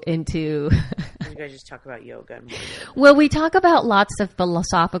so into. You guys just talk about yoga. And well, we talk about lots of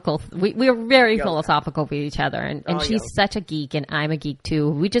philosophical, we are very philosophical with each other. And she's such a geek and I'm a geek too.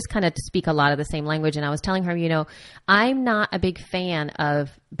 We just kind of speak a lot of the same language. And I was telling her, I'm not a big fan of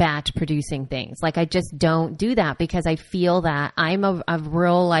batch producing things. Like I just don't do that because I feel that I'm a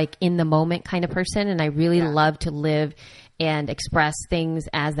real like in the moment kind of person. And I really love to live and express things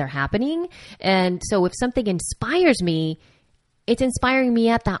as they're happening. And so if something inspires me, it's inspiring me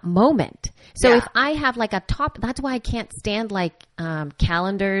at that moment. So if I have like a that's why I can't stand like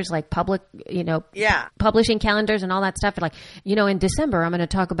calendars, like public, publishing calendars and all that stuff. Like, in December, I'm going to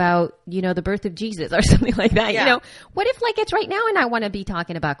talk about, the birth of Jesus or something like that. Yeah. What if like it's right now and I want to be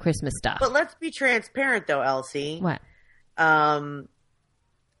talking about Christmas stuff? But let's be transparent though, Elsie. What?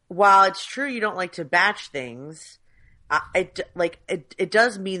 While it's true you don't like to batch things, it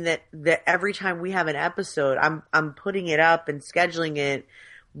does mean that every time we have an episode, I'm putting it up and scheduling it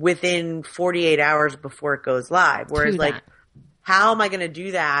within 48 hours before it goes live. Whereas how am I going to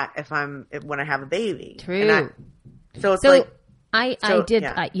do that when I have a baby? True. I did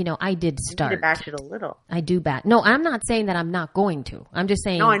start. You need to batch it a little. I do batch. No, I'm not saying that I'm not going to. I'm just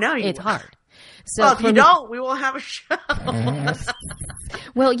saying I know it's hard. So if you don't, we won't have a show.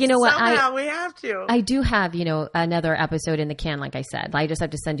 Well, you know what? Somehow we have to. I do have, another episode in the can, like I said. I just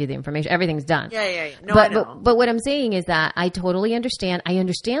have to send you the information. Everything's done. Yeah. No, I know. But what I'm saying is that I totally understand. I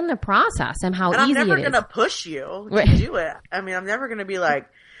understand the process and how easy it is. I'm never going to push you to do it. I mean, I'm never going to be like,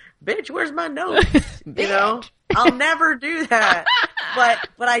 bitch, where's my note? I'll never do that. But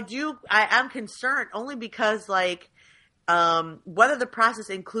I am concerned only because whether the process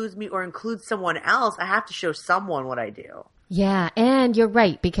includes me or includes someone else, I have to show someone what I do. Yeah, and you're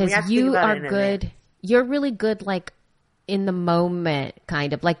right, because you are good. You're really good, in the moment,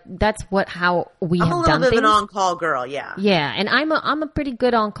 kind of. That's how we have done things. I'm a little bit of an on-call girl, yeah. Yeah, and I'm a pretty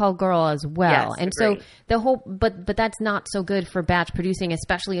good on-call girl as well. Yes, and agreed. So the whole, but that's not so good for batch producing,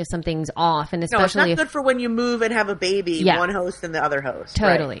 especially if something's off, and especially it's not good for when you move and have a baby, one host and the other host.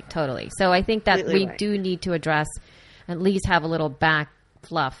 Totally. So I think that Completely we do need to address, at least have a little back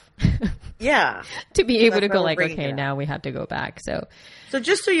fluff. Yeah. To be able to go okay, now we have to go back. So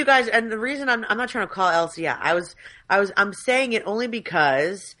just so you guys, and the reason I'm not trying to call Elsie out, I'm saying it only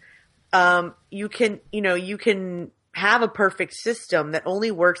because, you can have a perfect system that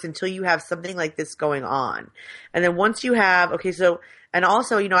only works until you have something like this going on. And then once you have, and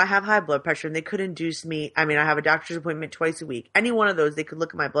also, I have high blood pressure and they could induce me. I mean, I have a doctor's appointment twice a week. Any one of those, they could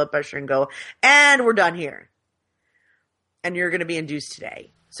look at my blood pressure and go, and we're done here. And you're going to be induced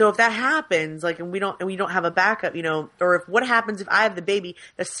today. So if that happens, and we don't have a backup, or what happens if I have the baby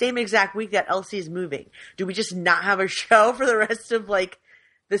the same exact week that Elsie is moving? Do we just not have a show for the rest of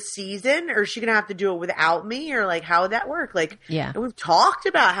the season, or is she gonna have to do it without me, or how would that work? Yeah. And we've talked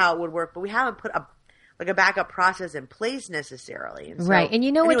about how it would work, but we haven't put a backup process in place necessarily. And so, right. And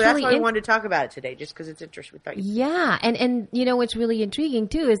anyway, what's that's really why we wanted to talk about it today, just because it's interesting. We thought yeah. And what's really intriguing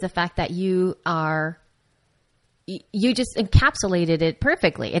too is the fact that you just encapsulated it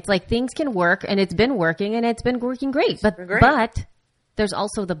perfectly. It's things can work, and it's been working, and it's been working great. But there's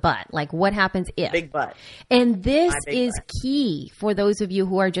also the but. What happens if? Big but. And this is key for those of you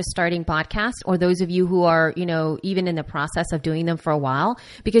who are just starting podcasts, or those of you who are, even in the process of doing them for a while,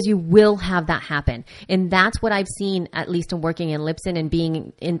 because you will have that happen. And that's what I've seen, at least in working in Libsyn and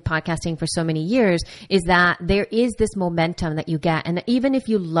being in podcasting for so many years, is that there is this momentum that you get. And even if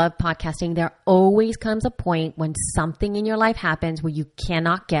you love podcasting, there always comes a point when something in your life happens where you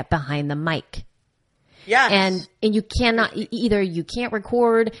cannot get behind the mic. Yes. And you cannot, either you can't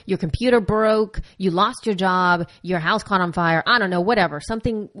record, your computer broke, you lost your job, your house caught on fire, I don't know, whatever.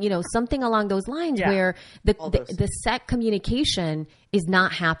 Something along those lines where the set communication is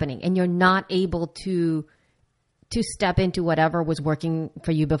not happening, and you're not able to step into whatever was working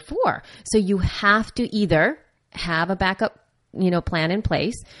for you before. So you have to either have a backup plan in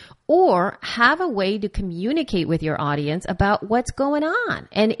place, or have a way to communicate with your audience about what's going on.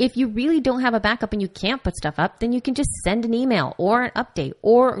 And if you really don't have a backup and you can't put stuff up, then you can just send an email or an update,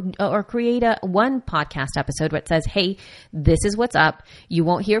 or create one podcast episode that says, hey, this is what's up. You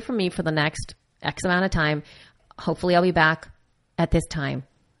won't hear from me for the next X amount of time. Hopefully I'll be back at this time.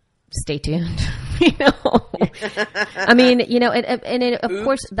 Stay tuned. I mean, of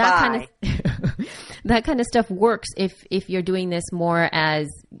course that that kind of stuff works if you're doing this more as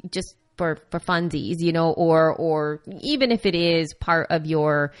just for funsies, or even if it is part of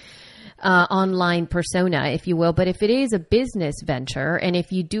your online persona, if you will. But if it is a business venture, and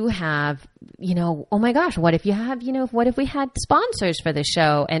if you do have, oh my gosh, what if you have, what if we had sponsors for the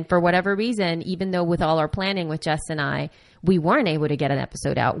show, and for whatever reason, even though with all our planning with Jess and I, we weren't able to get an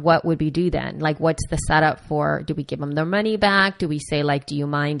episode out, what would we do then? What's the setup for, do we give them their money back? Do we say, do you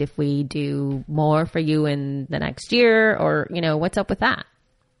mind if we do more for you in the next year? Or, what's up with that?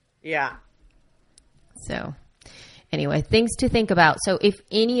 Yeah. So anyway, things to think about. So if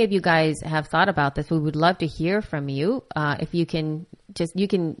any of you guys have thought about this, we would love to hear from you. If you can you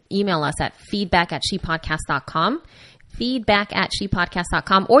can email us at feedback@shepodcast.com.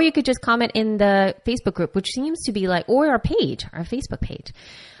 feedback@shepodcast.com, or you could just comment in the Facebook group, which seems to be or our Facebook page.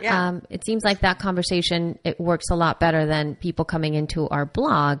 Yeah. It seems like that conversation, it works a lot better than people coming into our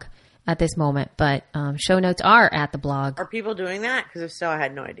blog at this moment, but show notes are at the blog. Are people doing that? Because if so, I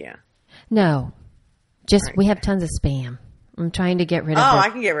had no idea. No, just we have tons of spam. I'm trying to get rid of it. I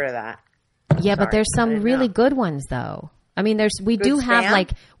can get rid of that. Yeah, but there's some really good ones though. I mean, we do have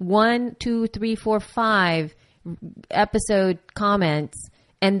 1, 2, 3, 4, 5 episode comments,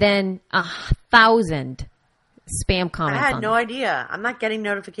 and then 1,000 spam comments. I had no idea. I'm not getting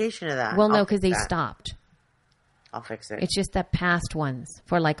notification of that. Well, no, because they stopped. I'll fix it. It's just the past ones.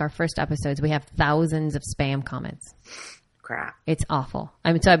 For our first episodes, we have thousands of spam comments. Crap. It's awful.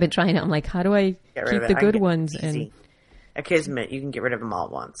 So I've been trying to, I'm like, how do I keep the good ones? Easy. At Kismet, you can get rid of them all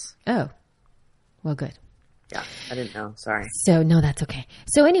at once. Oh, well, good. Yeah, I didn't know. Sorry. So, no, that's okay.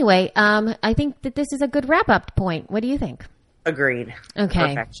 So anyway, I think that this is a good wrap-up point. What do you think? Agreed.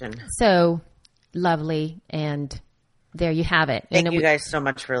 Okay. Perfection. So, lovely. And there you have it. Thank you guys so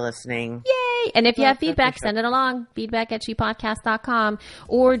much for listening. Yay! And if you have feedback, send it along. feedback@shepodcast.com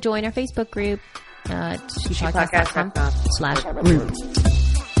or join our Facebook group, shepodcast.com/group.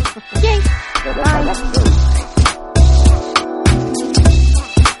 Yay!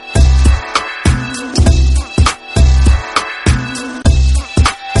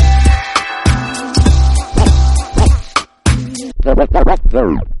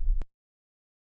 Bye.